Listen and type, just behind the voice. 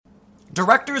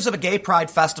Directors of a gay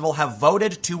pride festival have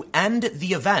voted to end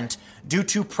the event due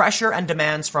to pressure and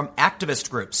demands from activist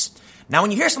groups. Now,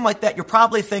 when you hear something like that, you're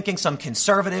probably thinking some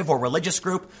conservative or religious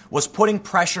group was putting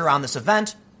pressure on this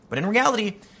event, but in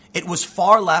reality, it was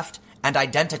far left and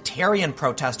identitarian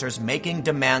protesters making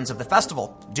demands of the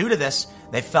festival. Due to this,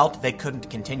 they felt they couldn't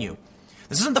continue.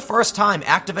 This isn't the first time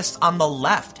activists on the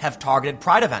left have targeted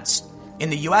pride events. In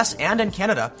the US and in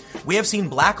Canada, we have seen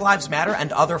Black Lives Matter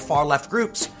and other far-left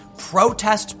groups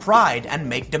protest pride and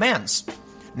make demands.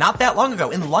 Not that long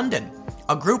ago, in London,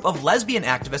 a group of lesbian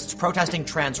activists protesting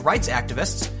trans rights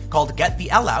activists called Get the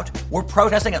L Out were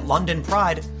protesting at London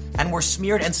Pride and were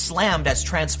smeared and slammed as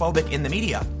transphobic in the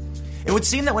media. It would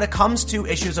seem that when it comes to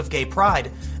issues of gay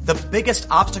pride, the biggest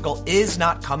obstacle is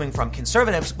not coming from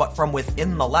conservatives, but from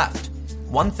within the left.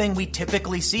 One thing we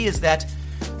typically see is that,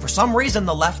 for some reason,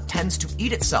 the left tends to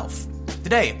eat itself.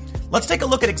 Today, let's take a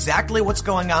look at exactly what's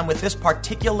going on with this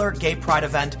particular gay pride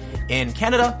event in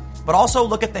Canada, but also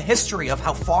look at the history of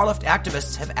how far-left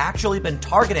activists have actually been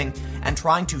targeting and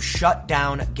trying to shut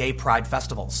down gay pride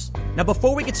festivals. Now,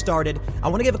 before we get started, I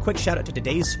want to give a quick shout out to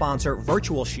today's sponsor,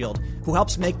 Virtual Shield, who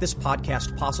helps make this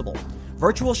podcast possible.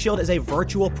 Virtual Shield is a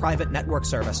virtual private network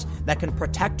service that can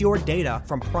protect your data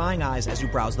from prying eyes as you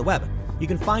browse the web. You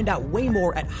can find out way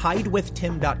more at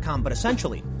hidewithtim.com, but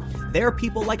essentially, there are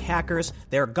people like hackers,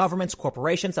 there are governments,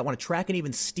 corporations that want to track and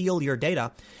even steal your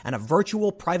data, and a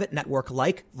virtual private network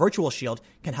like Virtual Shield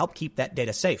can help keep that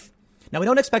data safe. Now, we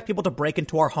don't expect people to break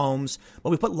into our homes,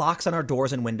 but we put locks on our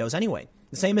doors and windows anyway.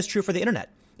 The same is true for the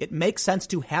internet. It makes sense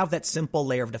to have that simple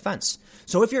layer of defense.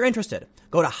 So if you're interested,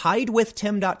 go to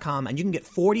hidewithtim.com and you can get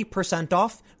 40%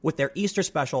 off with their Easter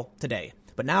special today.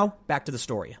 But now, back to the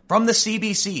story. From the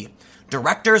CBC,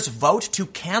 directors vote to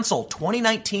cancel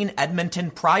 2019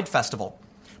 Edmonton Pride Festival.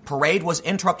 Parade was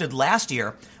interrupted last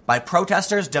year by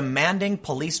protesters demanding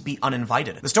police be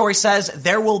uninvited. The story says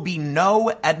there will be no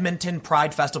Edmonton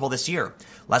Pride Festival this year.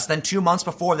 Less than 2 months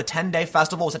before the 10-day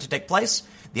festival was set to take place,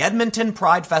 the Edmonton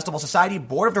Pride Festival Society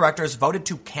Board of Directors voted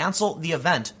to cancel the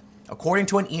event, according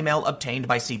to an email obtained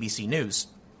by CBC News.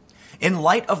 In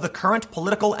light of the current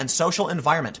political and social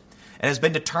environment, it has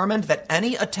been determined that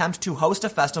any attempt to host a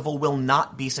festival will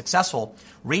not be successful,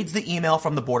 reads the email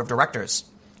from the Board of Directors.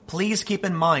 Please keep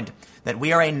in mind that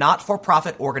we are a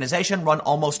not-for-profit organization run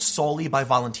almost solely by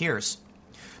volunteers.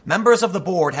 Members of the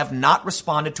board have not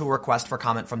responded to a request for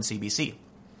comment from CBC.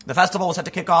 The festival was set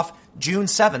to kick off June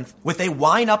 7th with a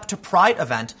Wine Up to Pride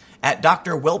event at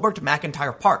Dr. Wilbert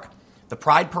McIntyre Park. The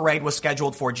Pride Parade was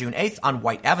scheduled for June 8th on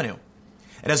White Avenue.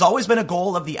 It has always been a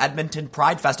goal of the Edmonton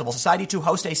Pride Festival Society to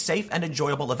host a safe and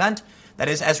enjoyable event that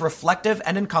is as reflective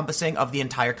and encompassing of the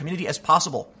entire community as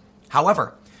possible.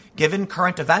 However, given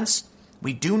current events,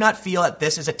 we do not feel that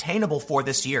this is attainable for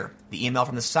this year, the email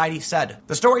from the society said.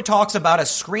 The story talks about a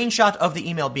screenshot of the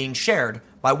email being shared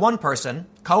by one person,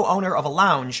 co-owner of a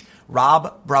lounge,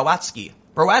 Rob Browatsky.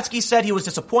 Browatsky said he was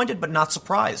disappointed but not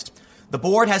surprised. The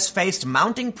board has faced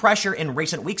mounting pressure in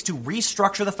recent weeks to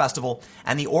restructure the festival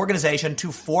and the organization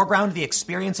to foreground the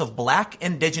experience of Black,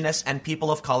 Indigenous, and people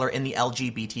of color in the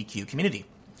LGBTQ community.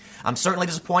 I'm certainly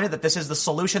disappointed that this is the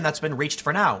solution that's been reached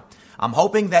for now. I'm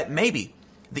hoping that maybe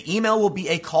the email will be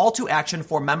a call to action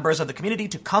for members of the community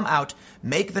to come out,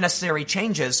 make the necessary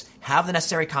changes, have the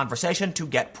necessary conversation to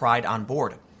get Pride on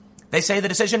board. They say the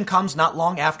decision comes not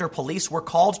long after police were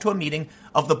called to a meeting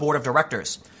of the board of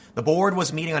directors. The board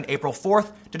was meeting on April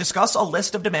 4th to discuss a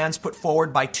list of demands put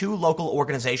forward by two local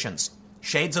organizations,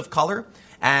 Shades of Color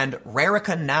and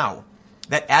Rarica Now,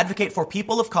 that advocate for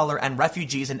people of color and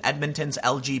refugees in Edmonton's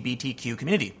LGBTQ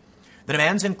community. The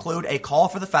demands include a call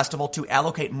for the festival to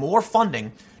allocate more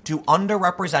funding to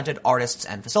underrepresented artists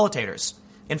and facilitators.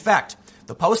 In fact,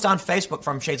 the post on Facebook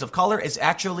from Shades of Color is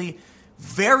actually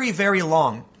very, very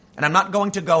long, and I'm not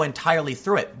going to go entirely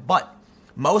through it, but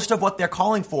most of what they're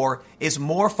calling for is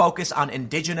more focus on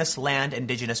Indigenous land,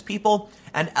 Indigenous people,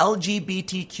 and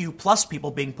LGBTQ plus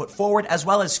people being put forward, as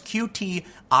well as QTIB-POC.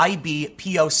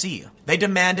 They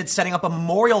demanded setting up a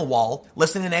memorial wall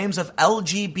listing the names of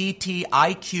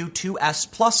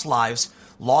LGBTIQ2S plus lives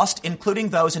lost, including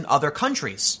those in other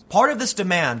countries. Part of this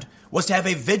demand was to have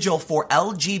a vigil for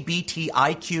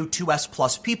LGBTIQ2S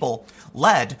plus people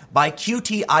led by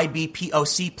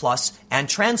QTIB-POC plus and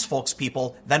trans folks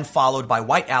people, then followed by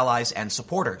white allies and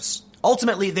supporters.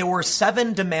 Ultimately, there were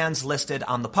 7 demands listed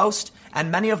on the post,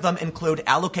 and many of them include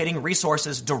allocating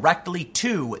resources directly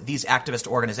to these activist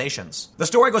organizations. The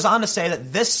story goes on to say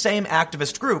that this same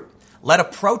activist group led a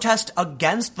protest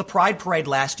against the Pride Parade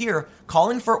last year,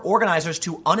 calling for organizers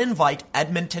to uninvite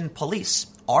Edmonton police,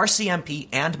 RCMP,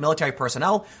 and military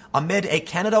personnel amid a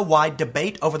Canada-wide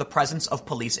debate over the presence of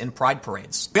police in pride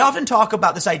parades. We often talk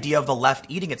about this idea of the left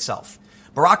eating itself.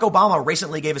 Barack Obama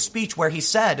recently gave a speech where he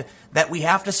said that we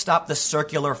have to stop the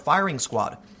circular firing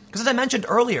squad. Because as I mentioned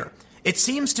earlier, it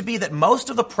seems to be that most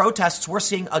of the protests we're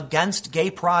seeing against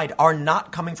gay pride are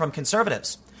not coming from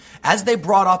conservatives. As they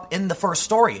brought up in the first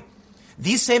story,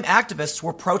 these same activists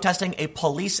were protesting a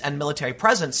police and military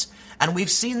presence, and we've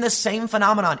seen this same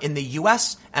phenomenon in the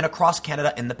US and across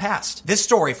Canada in the past. This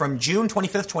story from June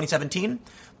 25th, 2017,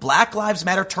 Black Lives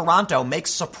Matter Toronto makes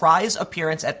surprise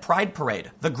appearance at Pride Parade.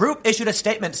 The group issued a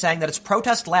statement saying that its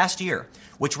protest last year,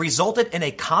 which resulted in a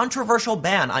controversial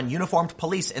ban on uniformed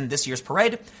police in this year's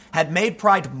parade, had made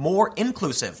Pride more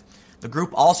inclusive. The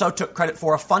group also took credit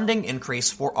for a funding increase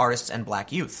for artists and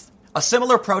black youth. A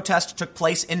similar protest took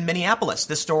place in Minneapolis,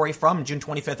 this story from June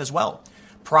 25th as well.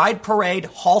 Pride Parade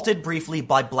halted briefly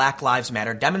by Black Lives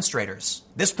Matter demonstrators.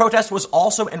 This protest was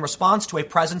also in response to a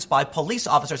presence by police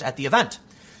officers at the event.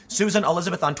 Susan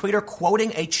Elizabeth on Twitter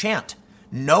quoting a chant,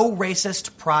 "No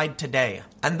racist pride today."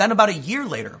 And then about a year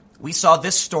later, we saw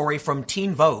this story from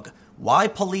Teen Vogue, why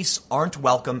police aren't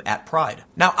welcome at Pride.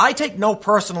 Now, I take no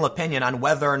personal opinion on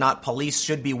whether or not police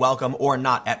should be welcome or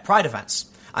not at Pride events.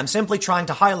 I'm simply trying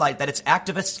to highlight that it's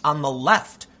activists on the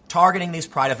left targeting these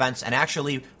Pride events and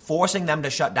actually forcing them to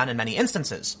shut down in many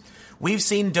instances. We've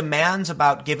seen demands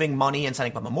about giving money and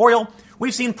setting up a memorial.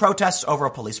 We've seen protests over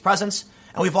a police presence.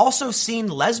 And we've also seen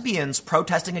lesbians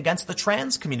protesting against the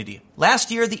trans community.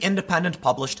 Last year, The Independent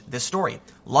published this story.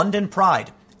 London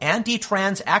Pride.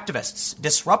 Anti-trans activists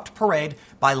disrupt parade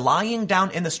by lying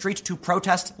down in the street to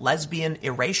protest lesbian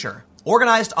erasure.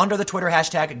 Organized under the Twitter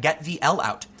hashtag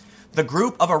 #GetTheL_Out. The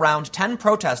group of around 10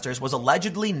 protesters was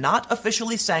allegedly not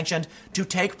officially sanctioned to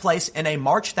take place in a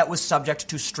march that was subject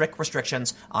to strict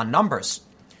restrictions on numbers.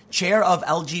 Chair of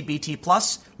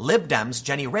LGBT+, Lib Dems,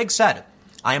 Jenny Rigg said,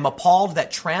 "I am appalled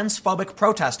that transphobic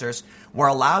protesters were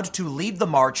allowed to lead the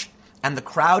march and the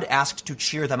crowd asked to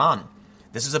cheer them on.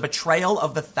 This is a betrayal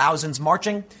of the thousands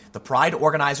marching. The Pride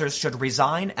organizers should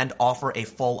resign and offer a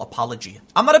full apology."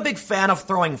 I'm not a big fan of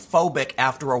throwing phobic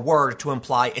after a word to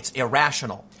imply it's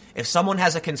irrational. If someone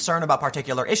has a concern about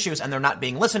particular issues and they're not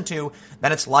being listened to,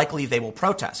 then it's likely they will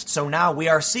protest. So now we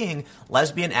are seeing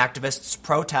lesbian activists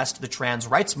protest the trans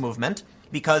rights movement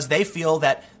because they feel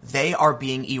that they are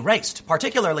being erased,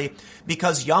 particularly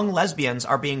because young lesbians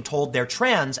are being told they're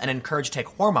trans and encouraged to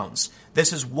take hormones.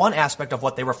 This is one aspect of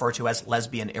what they refer to as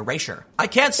lesbian erasure. I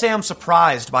can't say I'm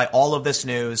surprised by all of this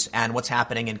news and what's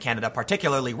happening in Canada,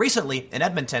 particularly recently in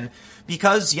Edmonton,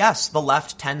 because yes, the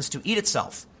left tends to eat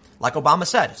itself. Like Obama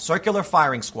said, circular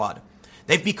firing squad.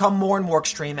 They've become more and more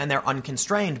extreme and they're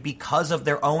unconstrained because of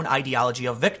their own ideology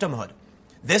of victimhood.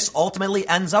 This ultimately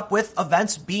ends up with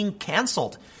events being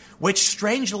canceled, which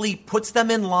strangely puts them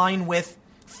in line with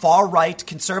far-right,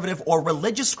 conservative, or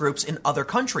religious groups in other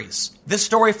countries. This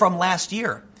story from last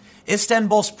year.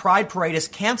 Istanbul's Pride Parade is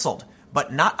canceled,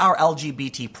 but not our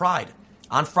LGBT Pride.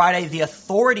 On Friday, the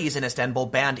authorities in Istanbul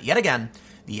banned, yet again,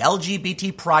 the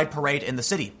LGBT Pride Parade in the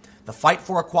city. The fight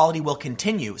for equality will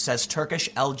continue, says Turkish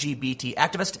LGBT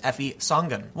activist Efe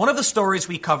Sangun. One of the stories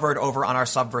we covered over on our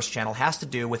Subverse channel has to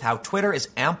do with how Twitter is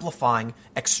amplifying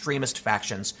extremist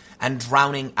factions and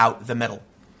drowning out the middle.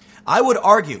 I would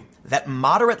argue that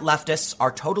moderate leftists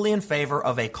are totally in favor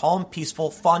of a calm,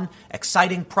 peaceful, fun,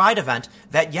 exciting Pride event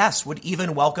that, yes, would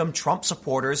even welcome Trump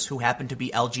supporters who happen to be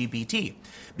LGBT.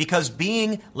 Because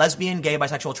being lesbian, gay,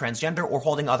 bisexual, transgender, or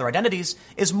holding other identities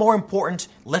is more important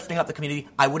lifting up the community,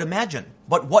 I would imagine.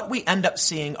 But what we end up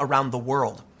seeing around the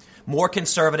world, more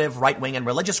conservative, right-wing, and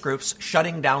religious groups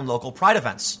shutting down local Pride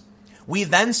events. We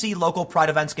then see local Pride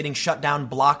events getting shut down,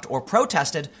 blocked, or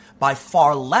protested by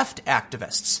far-left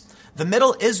activists. The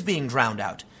middle is being drowned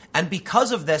out. And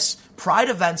because of this, Pride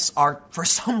events are, for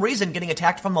some reason, getting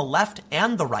attacked from the left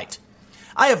and the right.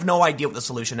 I have no idea what the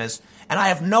solution is, and I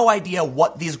have no idea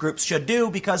what these groups should do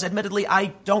because, admittedly, I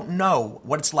don't know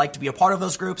what it's like to be a part of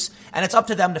those groups, and it's up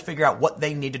to them to figure out what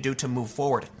they need to do to move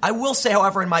forward. I will say,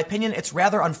 however, in my opinion, it's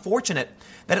rather unfortunate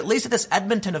that at least at this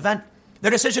Edmonton event,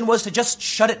 their decision was to just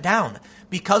shut it down.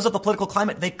 Because of the political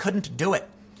climate, they couldn't do it.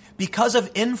 Because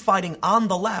of infighting on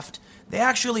the left, they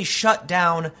actually shut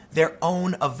down their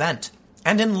own event.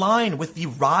 And in line with the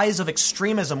rise of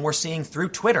extremism we're seeing through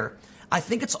Twitter, I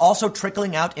think it's also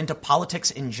trickling out into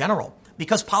politics in general,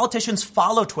 because politicians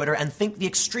follow Twitter and think the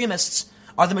extremists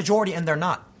are the majority and they're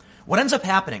not. What ends up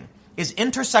happening is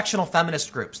intersectional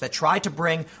feminist groups that try to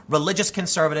bring religious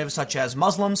conservatives such as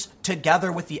Muslims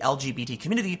together with the LGBT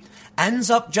community ends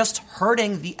up just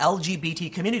hurting the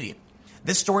LGBT community.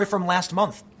 This story from last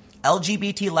month.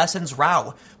 LGBT lessons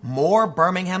row. More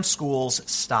Birmingham schools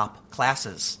stop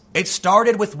classes. It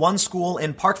started with one school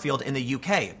in Parkfield in the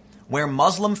UK, where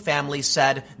Muslim families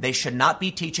said they should not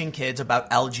be teaching kids about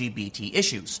LGBT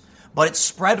issues. But it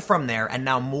spread from there, and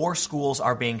now more schools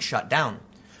are being shut down.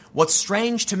 What's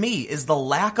strange to me is the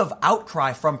lack of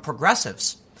outcry from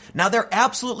progressives. Now, there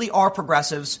absolutely are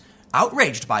progressives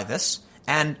outraged by this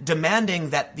and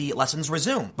demanding that the lessons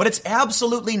resume. But it's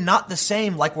absolutely not the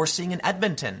same like we're seeing in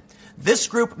Edmonton. This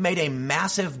group made a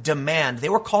massive demand. They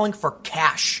were calling for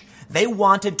cash. They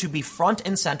wanted to be front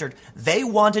and centered. They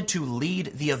wanted to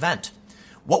lead the event.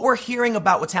 What we're hearing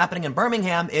about what's happening in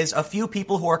Birmingham is a few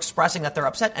people who are expressing that they're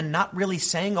upset and not really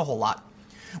saying a whole lot.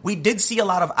 We did see a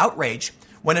lot of outrage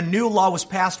when a new law was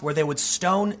passed where they would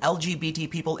stone LGBT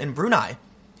people in Brunei.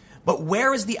 But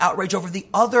where is the outrage over the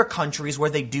other countries where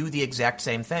they do the exact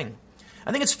same thing?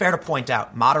 I think it's fair to point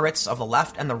out moderates of the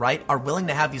left and the right are willing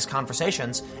to have these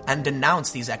conversations and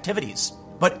denounce these activities.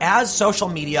 But as social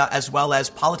media, as well as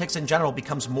politics in general,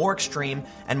 becomes more extreme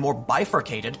and more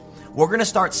bifurcated, we're going to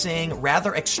start seeing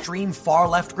rather extreme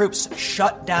far-left groups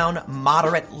shut down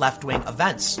moderate left-wing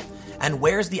events. And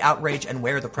where's the outrage and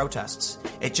where are the protests?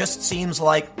 It just seems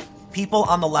like people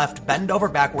on the left bend over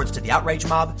backwards to the outrage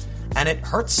mob, and it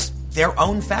hurts their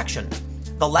own faction.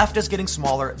 The left is getting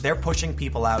smaller, they're pushing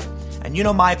people out. And you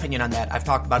know my opinion on that, I've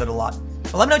talked about it a lot.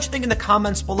 But let me know what you think in the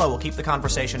comments below, we'll keep the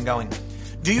conversation going.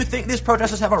 Do you think these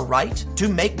protesters have a right to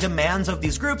make demands of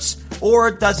these groups,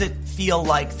 or does it feel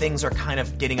like things are kind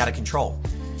of getting out of control?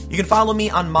 You can follow me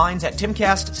on Minds at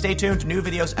Timcast. Stay tuned, new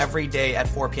videos every day at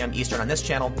 4 p.m. Eastern on this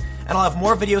channel. And I'll have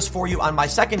more videos for you on my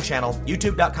second channel,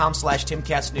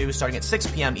 youtube.com/TimcastNews, starting at 6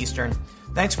 p.m. Eastern.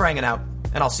 Thanks for hanging out,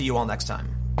 and I'll see you all next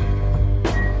time.